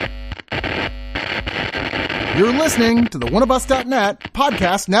You're listening to the oneofus.net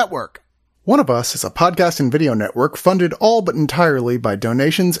podcast network. One of Us is a podcast and video network funded all but entirely by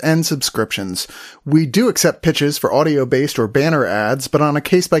donations and subscriptions. We do accept pitches for audio-based or banner ads, but on a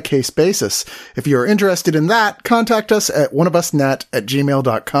case-by-case basis. If you're interested in that, contact us at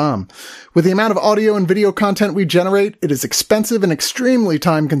oneofusnet@gmail.com. With the amount of audio and video content we generate, it is expensive and extremely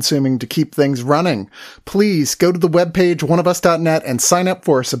time-consuming to keep things running. Please go to the webpage oneofus.net and sign up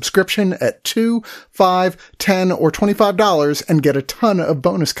for a subscription at $2, $5, $10, or $25 and get a ton of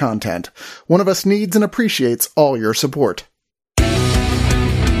bonus content. One of Us needs and appreciates all your support.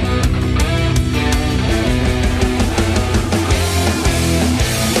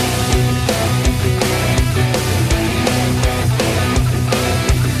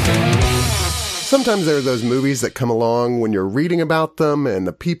 Sometimes there are those movies that come along when you're reading about them and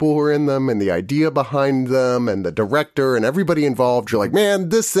the people who are in them and the idea behind them and the director and everybody involved. You're like, man,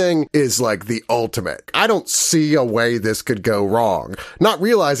 this thing is like the ultimate. I don't see a way this could go wrong. Not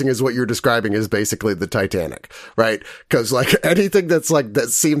realizing is what you're describing is basically the Titanic, right? Because like anything that's like, that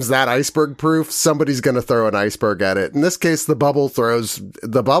seems that iceberg proof, somebody's going to throw an iceberg at it. In this case, the bubble throws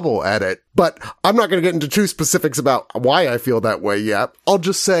the bubble at it. But I'm not going to get into too specifics about why I feel that way yet. I'll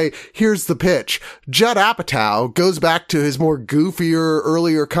just say, here's the pitch. Judd Apatow goes back to his more goofier,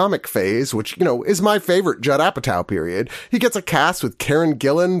 earlier comic phase, which, you know, is my favorite Judd Apatow period. He gets a cast with Karen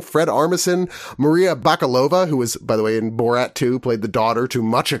Gillan, Fred Armisen, Maria Bakalova, who was, by the way, in Borat 2, played the daughter to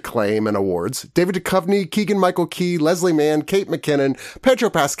much acclaim and awards, David Duchovny, Keegan-Michael Key, Leslie Mann, Kate McKinnon, Pedro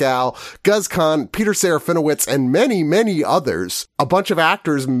Pascal, Guz Khan, Peter Serafinowicz, and many, many others. A bunch of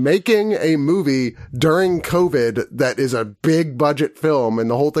actors making a movie during COVID that is a big budget film, and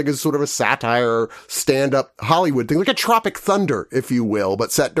the whole thing is sort of a satire, stand-up Hollywood thing, like a Tropic Thunder, if you will,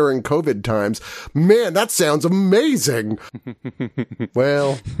 but set during COVID times. Man, that sounds amazing.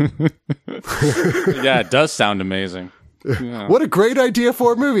 Well. Yeah, it does sound amazing. Yeah. What a great idea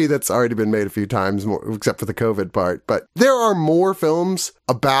for a movie that's already been made a few times, more, except for the COVID part. But there are more films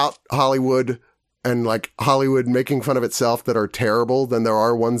about Hollywood and like Hollywood making fun of itself that are terrible than there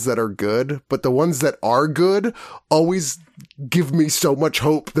are ones that are good. But the ones that are good always give me so much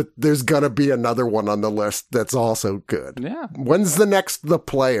hope that there's gonna be another one on the list that's also good. Yeah. When's the next The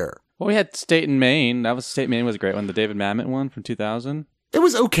Player? Well, we had State and Maine. State and Maine was a great one. The David Mamet one from 2000. It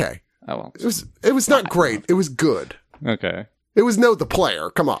was okay. Oh, well. It was not great. It was good. Okay. It was The Player.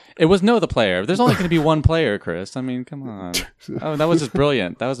 Come on. It was The Player. There's only going to be one player, Chris. I mean, come on. Oh, that was just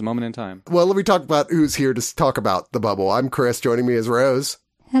brilliant. That was a moment in time. Well, let me talk about who's here to talk about The Bubble. I'm Chris. Joining me is Rose.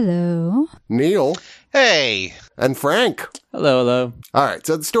 Hello. Neil. Hey. And Frank. Hello, hello. All right,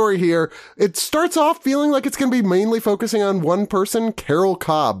 so the story here, it starts off feeling like it's going to be mainly focusing on one person, Carol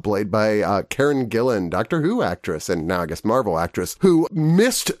Cobb, played by Karen Gillan, Doctor Who actress, and now I guess Marvel actress, who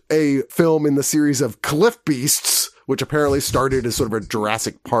missed a film in the series of Cliff Beasts, which apparently started as sort of a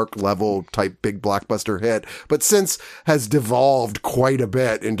Jurassic Park level type big blockbuster hit, but since has devolved quite a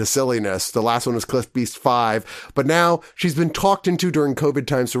bit into silliness. The last one was Cliff Beast 5, but now she's been talked into during COVID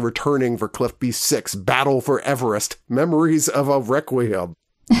times for returning for Cliff Beast 6, Battle for Everest, Memories of a Requiem.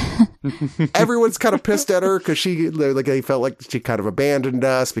 Everyone's kind of pissed at her because they felt like she kind of abandoned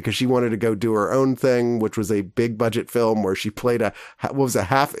us because she wanted to go do her own thing, which was a big budget film where she played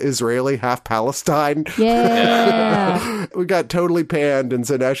half Israeli, half Palestine. Yeah. We got totally panned. And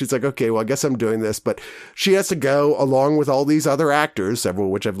so now she's like, okay, well, I guess I'm doing this, but she has to go along with all these other actors, several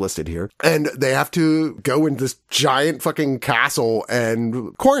of which I've listed here. And they have to go in this giant fucking castle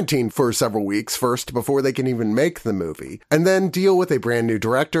and quarantine for several weeks first before they can even make the movie, and then deal with a brand new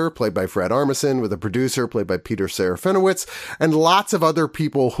director played by Fred Armisen, with a producer played by Peter Serafinowicz, and lots of other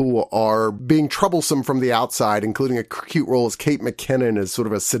people who are being troublesome from the outside, including a cute role as Kate McKinnon as sort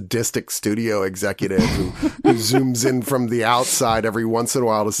of a sadistic studio executive who zooms in from the outside every once in a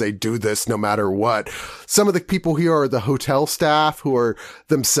while to say, do this no matter what. Some of the people here are the hotel staff who are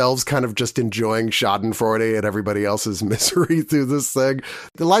themselves kind of just enjoying schadenfreude at everybody else's misery through this thing.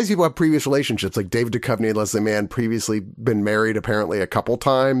 A lot of people have previous relationships, like David Duchovny and Leslie Mann previously been married apparently a couple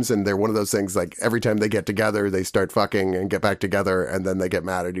times, and they're one of those things like every time they get together, they start fucking and get back together, and then they get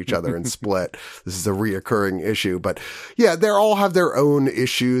mad at each other and split. This is a reoccurring issue. But yeah, they all have their own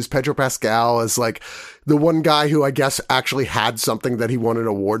issues. Pedro Pascal is like the one guy who I guess actually had something that he won an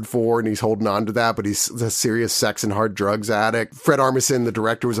award for, and he's holding on to that, but he's a serious sex and hard drugs addict. Fred Armisen, the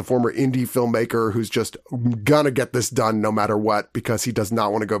director, was a former indie filmmaker who's just gonna get this done no matter what, because he does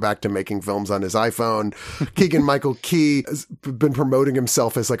not want to go back to making films on his iPhone. Keegan-Michael Key has been promoting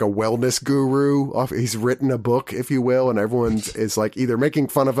himself as like a wellness guru. He's written a book, if you will, and everyone is like either making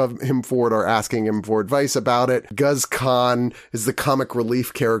fun of him for it or asking him for advice about it. Guz Khan is the comic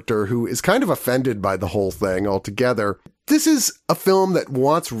relief character who is kind of offended by the whole thing altogether. This is a film that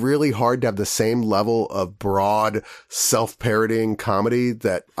wants really hard to have the same level of broad, self-parodying comedy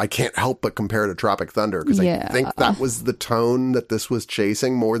that I can't help but compare to Tropic Thunder, because I think that was the tone that this was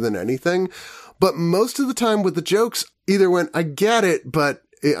chasing more than anything. But most of the time with the jokes, either went, I get it, but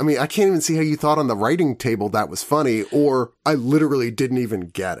I mean, I can't even see how you thought on the writing table that was funny, or I literally didn't even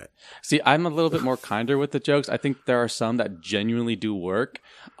get it. See, I'm a little bit more kinder with the jokes. I think there are some that genuinely do work.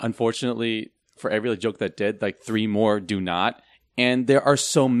 Unfortunately, for every joke that did, like 3 more do not. And there are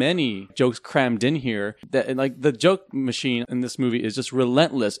so many jokes crammed in here that like the joke machine in this movie is just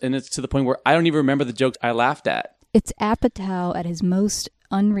relentless. And it's to the point where I don't even remember the jokes I laughed at. It's Apatow at his most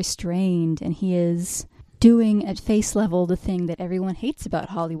unrestrained, and he is doing at face level the thing that everyone hates about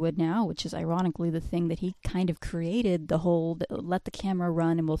Hollywood now, which is ironically the thing that he kind of created, the whole let the camera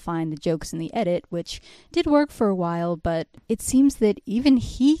run and we'll find the jokes in the edit, which did work for a while, but it seems that even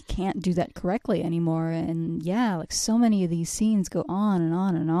he can't do that correctly anymore. And yeah, like so many of these scenes go on and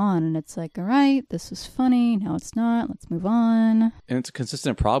on and on, and it's like, all right, this was funny, now it's not, let's move on. And it's a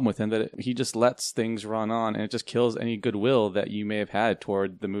consistent problem with him that he just lets things run on, and it just kills any goodwill that you may have had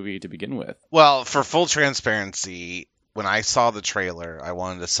toward the movie to begin with. Well, for full transparency, when I saw the trailer, I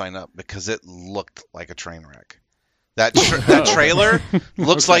wanted to sign up because it looked like a train wreck. That trailer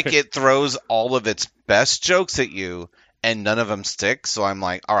looks like it throws all of its best jokes at you, and none of them stick. So I'm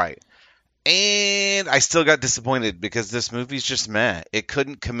like, all right. And I still got disappointed because this movie's just meh. It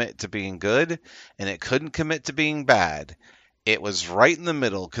couldn't commit to being good, and it couldn't commit to being bad. It was right in the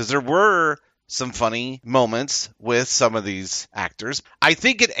middle because there were some funny moments with some of these actors. I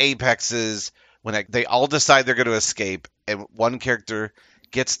think it apexes when they all decide they're going to escape and one character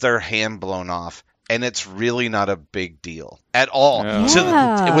gets their hand blown off, and it's really not a big deal at all.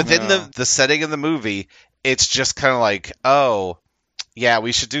 Yeah. Within the setting of the movie, it's just kind of like, oh, yeah,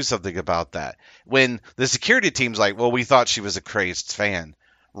 we should do something about that. When the security team's like, well, we thought she was a crazed fan.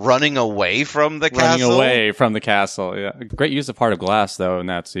 Running away from the castle? Running away from the castle, yeah. Great use of Heart of Glass, though, in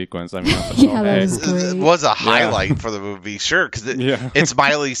that sequence. I mean, that was great. It was a highlight for the movie, sure, because it's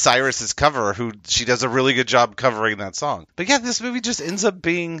Miley Cyrus's cover, who she does a really good job covering that song. But yeah, this movie just ends up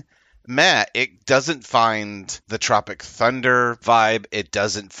being meh. It doesn't find the Tropic Thunder vibe. It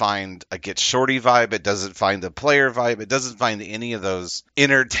doesn't find a Get Shorty vibe. It doesn't find the Player vibe. It doesn't find any of those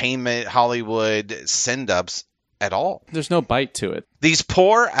entertainment Hollywood send-ups at all. There's no bite to it. These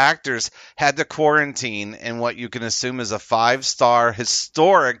poor actors had to quarantine in what you can assume is a 5-star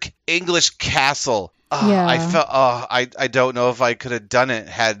historic English castle. I don't know if I could have done it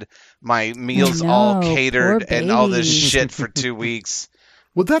had my meals all catered and all this shit for 2 weeks.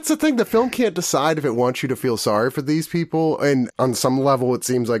 Well, that's the thing. The film can't decide if it wants you to feel sorry for these people. And on some level, it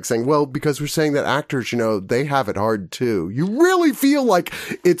seems like saying, well, because we're saying that actors, they have it hard too. You really feel like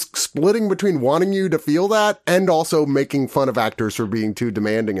it's splitting between wanting you to feel that and also making fun of actors for being too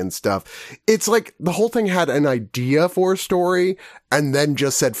demanding and stuff. It's like the whole thing had an idea for a story and then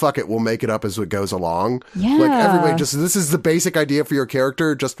just said, fuck it, we'll make it up as it goes along. Yeah. Like everybody just, this is the basic idea for your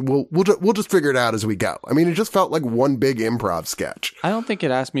character. Just, we'll just figure it out as we go. I mean, it just felt like one big improv sketch. I don't think it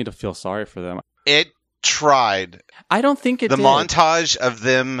asked me to feel sorry for them. It tried. I don't think it did. The montage of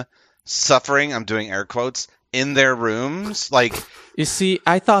them suffering, I'm doing air quotes, in their rooms, like... You see,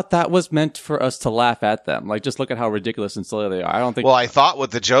 I thought that was meant for us to laugh at them. Like, just look at how ridiculous and silly they are. I don't think... Well, I thought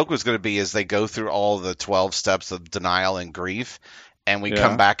what the joke was going to be is they go through all the 12 steps of denial and grief, and we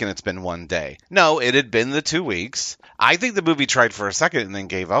come back and it's been 1 day. No, it had been the 2 weeks. I think the movie tried for a second and then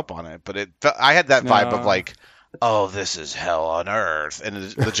gave up on it, but I had that vibe of like, oh, this is hell on earth. And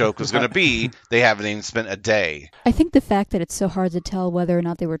the joke was going to be, they haven't even spent a day. I think the fact that it's so hard to tell whether or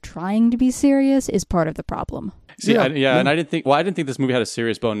not they were trying to be serious is part of the problem. See, and I didn't think this movie had a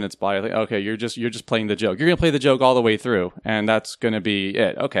serious bone in its body. Like, okay, you're just playing the joke. You're going to play the joke all the way through, and that's going to be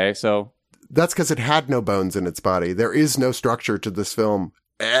it. Okay, so... That's because it had no bones in its body. There is no structure to this film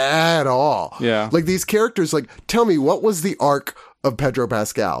at all. Yeah. Like, these characters, like, tell me, what was the arc of Pedro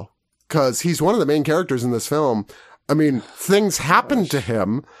Pascal? Because he's one of the main characters in this film. I mean, things happened to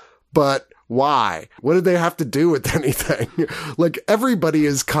him, but why? What did they have to do with anything? Like, everybody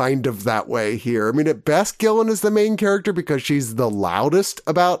is kind of that way here. I mean, at best, Gillian is the main character because she's the loudest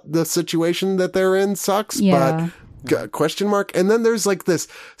about the situation that they're in. Sucks, but question mark. And then there's like this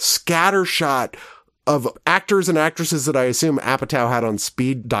scatter shot of actors and actresses that I assume Apatow had on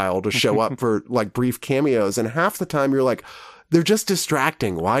speed dial to show up for like brief cameos. And half the time you're like, they're just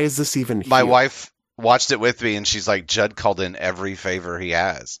distracting. Why is this even here? My wife watched it with me, and she's like, Judd called in every favor he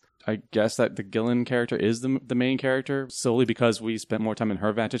has. I guess that the Gillen character is the main character solely because we spent more time in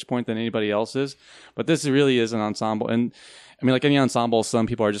her vantage point than anybody else's. But this really is an ensemble. And I mean, like any ensemble, some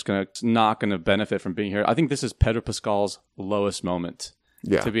people are just not going to benefit from being here. I think this is Pedro Pascal's lowest moment.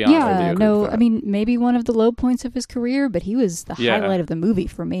 Yeah. To be honest with Yeah, you. no, I mean, maybe one of the low points of his career, but he was the Yeah. highlight of the movie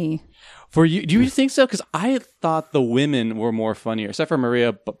for me. For you, do you think so? Because I thought the women were more funnier, except for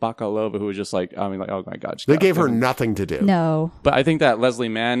Maria Bakalova, who was just like, I mean, like, oh my god, They gave her nothing to do. No. But I think that Leslie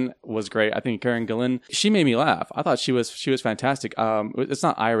Mann was great. I think Karen Gillan, she made me laugh. I thought she was fantastic. It's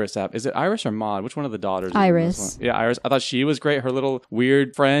not Iris. Is it Iris or Maud? Which one of the daughters? is in Iris. this one? Yeah, Iris. I thought she was great. Her little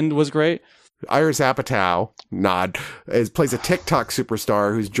weird friend was great. Iris Apatow, plays a TikTok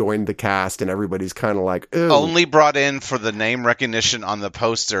superstar who's joined the cast, and everybody's kind of like, ooh. Only brought in for the name recognition on the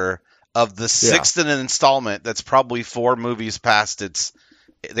poster of the sixth in an installment that's probably 4 movies past its.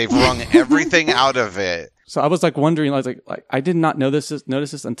 They've wrung everything out of it. So I was like wondering, like I did not notice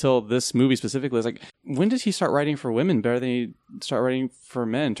this until this movie specifically. It's like, when did he start writing for women better than he start writing for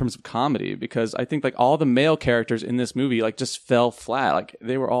men in terms of comedy? Because I think like all the male characters in this movie like just fell flat. Like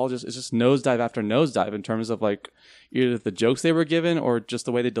they were all it's just nosedive after nosedive in terms of like either the jokes they were given or just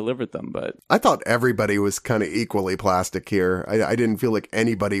the way they delivered them. But I thought everybody was kind of equally plastic here. I didn't feel like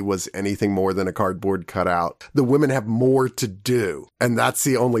anybody was anything more than a cardboard cutout. The women have more to do, and that's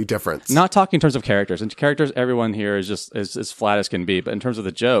the only difference. not talking in terms of characters. And characters, everyone here is just as flat as can be. But in terms of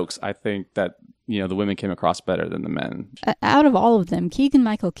the jokes, I think that the women came across better than the men. Out of all of them,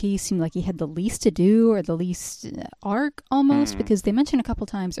 Keegan-Michael Key seemed like he had the least to do or the least arc almost, because they mentioned a couple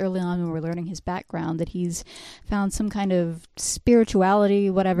times early on when we were learning his background that he's found some kind of spirituality,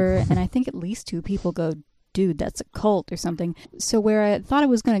 whatever, and I think at least 2 people go, dude, that's a cult or something. So where I thought it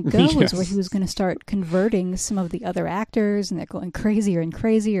was going to go was where he was going to start converting some of the other actors, and they're going crazier and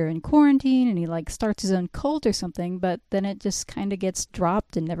crazier in quarantine, and he like starts his own cult or something, but then it just kind of gets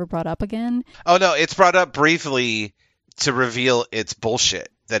dropped and never brought up again. Oh no, it's brought up briefly to reveal it's bullshit.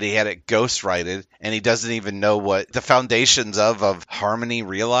 That he had it ghostwrited, and he doesn't even know what the foundations of Harmony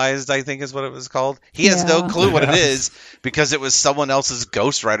Realized, I think is what it was called. He has no clue what it is because it was someone else's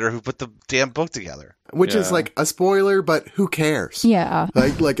ghostwriter who put the damn book together. Which is like a spoiler, but who cares? Yeah.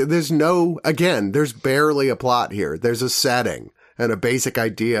 Like there's barely a plot here. There's a setting and a basic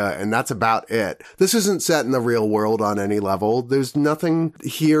idea, and that's about it. This isn't set in the real world on any level. There's nothing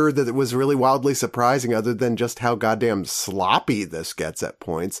here that was really wildly surprising other than just how goddamn sloppy this gets at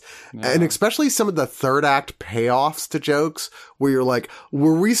points. Yeah. And especially some of the third act payoffs to jokes where you're like,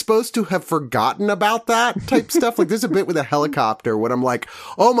 were we supposed to have forgotten about that type stuff? Like there's a bit with a helicopter when I'm like,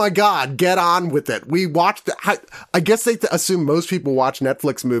 oh my God, get on with it. We watched I guess they assume most people watch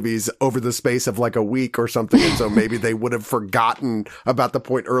Netflix movies over the space of like a week or something. And so maybe they would have forgotten about the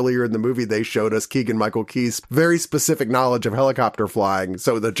point earlier in the movie they showed us Keegan-Michael Key's very specific knowledge of helicopter flying,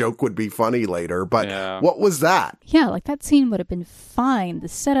 so the joke would be funny later. But what was that? Yeah, like that scene would have been fine. The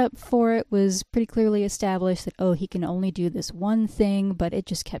setup for it was pretty clearly established that, he can only do this one thing, but it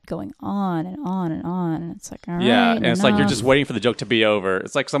just kept going on and on and on. And it's like, all right. Yeah, and it's enough. like you're just waiting for the joke to be over.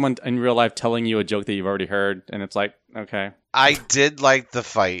 It's like someone in real life telling you a joke that you've already heard, and it's like, okay. I did like the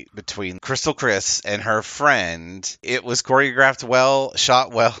fight between Crystal Chris and her friend. It was choreographed well,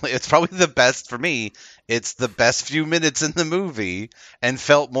 shot well. It's probably the best for me. It's the best few minutes in the movie and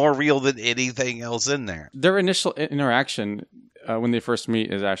felt more real than anything else in there. Their initial interaction when they first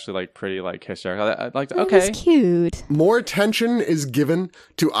meet is actually like pretty like hysterical. I like, It okay, was cute. More attention is given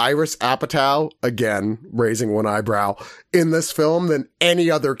to Iris Apatow, again, raising one eyebrow, in this film than any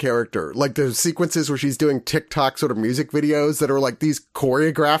other character. Like the sequences where she's doing TikTok sort of music videos that are like these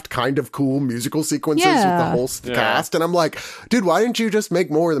choreographed kind of cool musical sequences with the whole cast. And I'm like, dude, why didn't you just make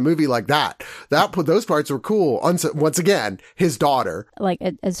more of the movie like that? Those parts were cool. Once again, his daughter. Like,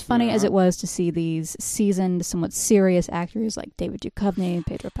 as funny as it was to see these seasoned, somewhat serious actors like David Duchovny,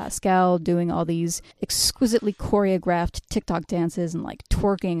 Pedro Pascal doing all these exquisitely choreographed TikTok dances and like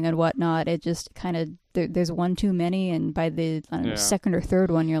twerking and whatnot, it just kind of, there's one too many, and by the second or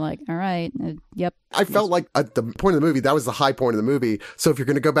third one, you're like, all right, yep. I felt like at the point of the movie, that was the high point of the movie. So if you're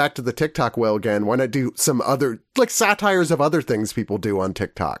going to go back to the TikTok well again, why not do some other, like satires of other things people do on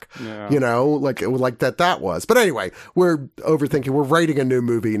TikTok? Yeah. You know, like that was. But anyway, we're overthinking. We're writing a new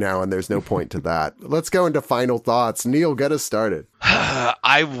movie now, and there's no point to that. Let's go into final thoughts. Neil, get us started.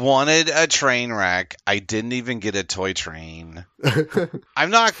 I wanted a train wreck. I didn't even get a toy train. I'm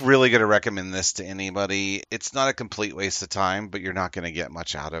not really going to recommend this to anybody. It's not a complete waste of time, but you're not going to get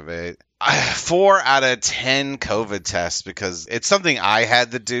much out of it. 4 out of 10 COVID tests because it's something I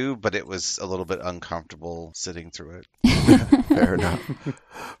had to do, but it was a little bit uncomfortable sitting through it. Fair enough.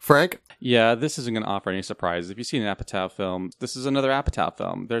 Frank? Yeah, this isn't going to offer any surprises. If you've seen an Apatow film, this is another Apatow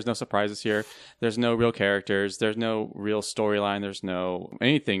film. There's no surprises here. There's no real characters. There's no real storyline. There's no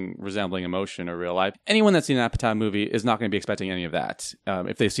anything resembling emotion or real life. Anyone that's seen an Apatow movie is not going to be expecting any of that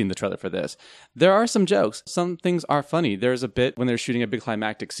if they've seen the trailer for this. There are some jokes. Some things are funny. There's a bit when they're shooting a big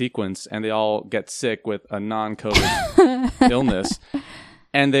climactic sequence and they all get sick with a non-COVID illness.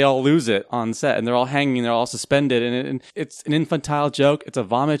 And they all lose it on set, and they're all hanging, they're all suspended, and it's an infantile joke, it's a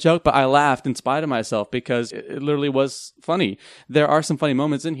vomit joke, but I laughed in spite of myself because it literally was funny. There are some funny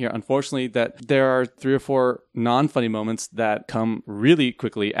moments in here. Unfortunately, that there are 3 or 4 non-funny moments that come really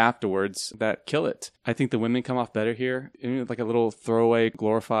quickly afterwards that kill it. I think the women come off better here. Like a little throwaway,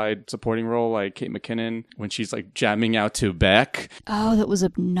 glorified supporting role like Kate McKinnon when she's like jamming out to Beck. Oh, that was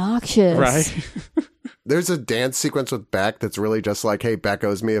obnoxious. Right? There's a dance sequence with Beck that's really just like, hey, Beck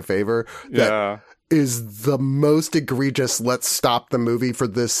owes me a favor. That is the most egregious, let's stop the movie for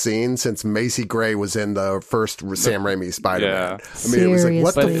this scene since Macy Gray was in the first Sam Raimi Spider-Man. Yeah. I mean, it was like,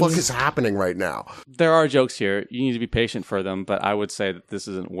 what the Seriously. fuck is happening right now? There are jokes here. You need to be patient for them, but I would say that this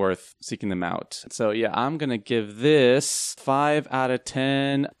isn't worth seeking them out. So yeah, I'm going to give this 5 out of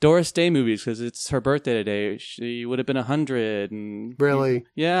 10 Doris Day movies because it's her birthday today. She would have been 100. And Really?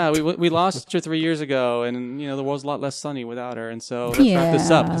 yeah, we lost her 3 years ago, and the world's a lot less sunny without her. And so let's wrap this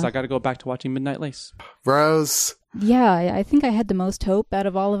up because I got to go back to watching Midnight Lace. Rose? Yeah, I think I had the most hope out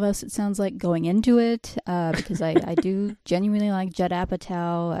of all of us, it sounds like, going into it, because I do genuinely like Judd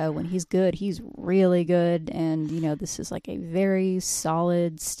Apatow. When he's good, he's really good, and, this is like a very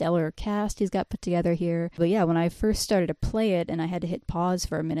solid, stellar cast he's got put together here. But yeah, when I first started to play it, and I had to hit pause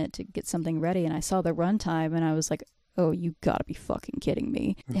for a minute to get something ready, and I saw the runtime, and I was like, oh, you gotta be fucking kidding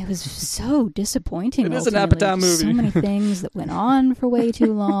me. It was so disappointing. It is an ultimately. Apatow movie. So many things that went on for way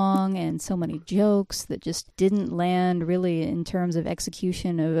too long, and so many jokes that just didn't land really in terms of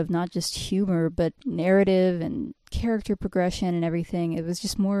execution of not just humor, but narrative and character progression and everything. It was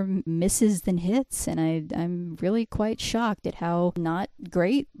just more misses than hits, and I'm really quite shocked at how not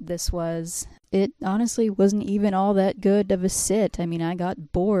great this was. It honestly wasn't even all that good of a sit. I mean, I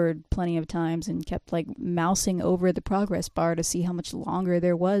got bored plenty of times and kept like mousing over the progress bar to see how much longer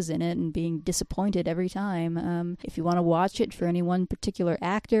there was in it and being disappointed every time. If you want to watch it for any one particular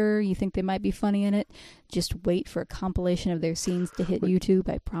actor, you think they might be funny in it, just wait for a compilation of their scenes to hit YouTube.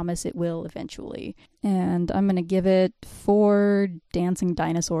 I promise it will eventually. And I'm going to give it 4 dancing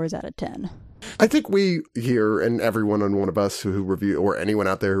dinosaurs out of 10. I think we here, and everyone on One of Us who review, or anyone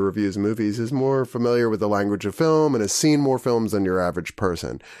out there who reviews movies, is more familiar with the language of film and has seen more films than your average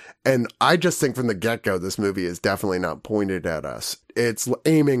person. And I just think from the get-go, this movie is definitely not pointed at us. It's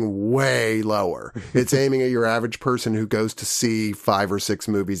aiming way lower. It's aiming at your average person who goes to see 5 or 6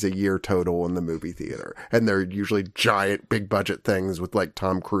 movies a year total in the movie theater. And they're usually giant, big budget things with like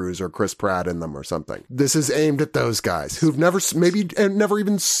Tom Cruise or Chris Pratt in them or something. This is aimed at those guys who've never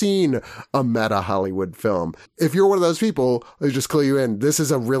even seen a meta Hollywood film. If you're one of those people, they just clue you in. This is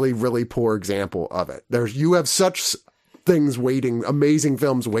a really, really poor example of it. You have such things waiting, amazing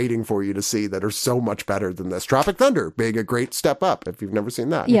films waiting for you to see that are so much better than this. Tropic Thunder being a great step up if you've never seen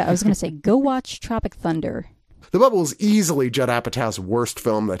that. Yeah, I was going to say, go watch Tropic Thunder. The Bubble is easily Judd Apatow's worst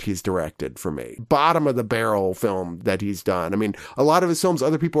film that he's directed for me. Bottom of the barrel film that he's done. I mean, a lot of his films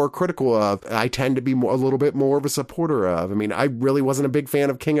other people are critical of. I tend to be a little bit more of a supporter of. I mean, I really wasn't a big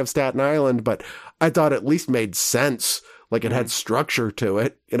fan of King of Staten Island, but I thought it at least made sense. Like it had structure to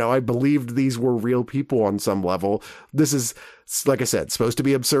it. I believed these were real people on some level. This is, like I said, supposed to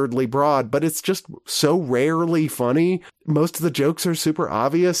be absurdly broad, but it's just so rarely funny. Most of the jokes are super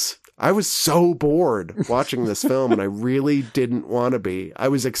obvious. I was so bored watching this film, and I really didn't want to be. I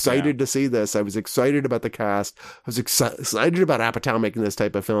was excited to see this. I was excited about the cast. I was excited about Apatow making this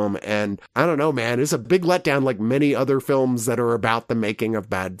type of film. And I don't know, man, it's a big letdown like many other films that are about the making of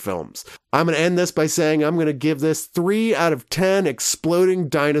bad films. I'm going to end this by saying I'm going to give this 3 out of 10 exploding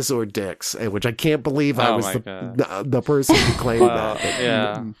dinosaur dicks, which I can't believe I was the person who claimed that.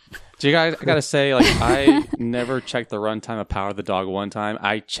 Yeah. Do you guys, I gotta say, like, I never checked the runtime of Power of the Dog one time.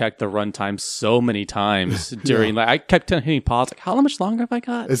 I checked the runtime so many times during, I kept hitting pause, like, how much longer have I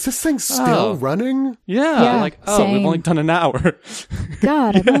got? Is this thing still running? Yeah, Yeah, we've only done an hour.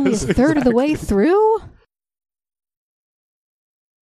 God, I'm only a third of the way through?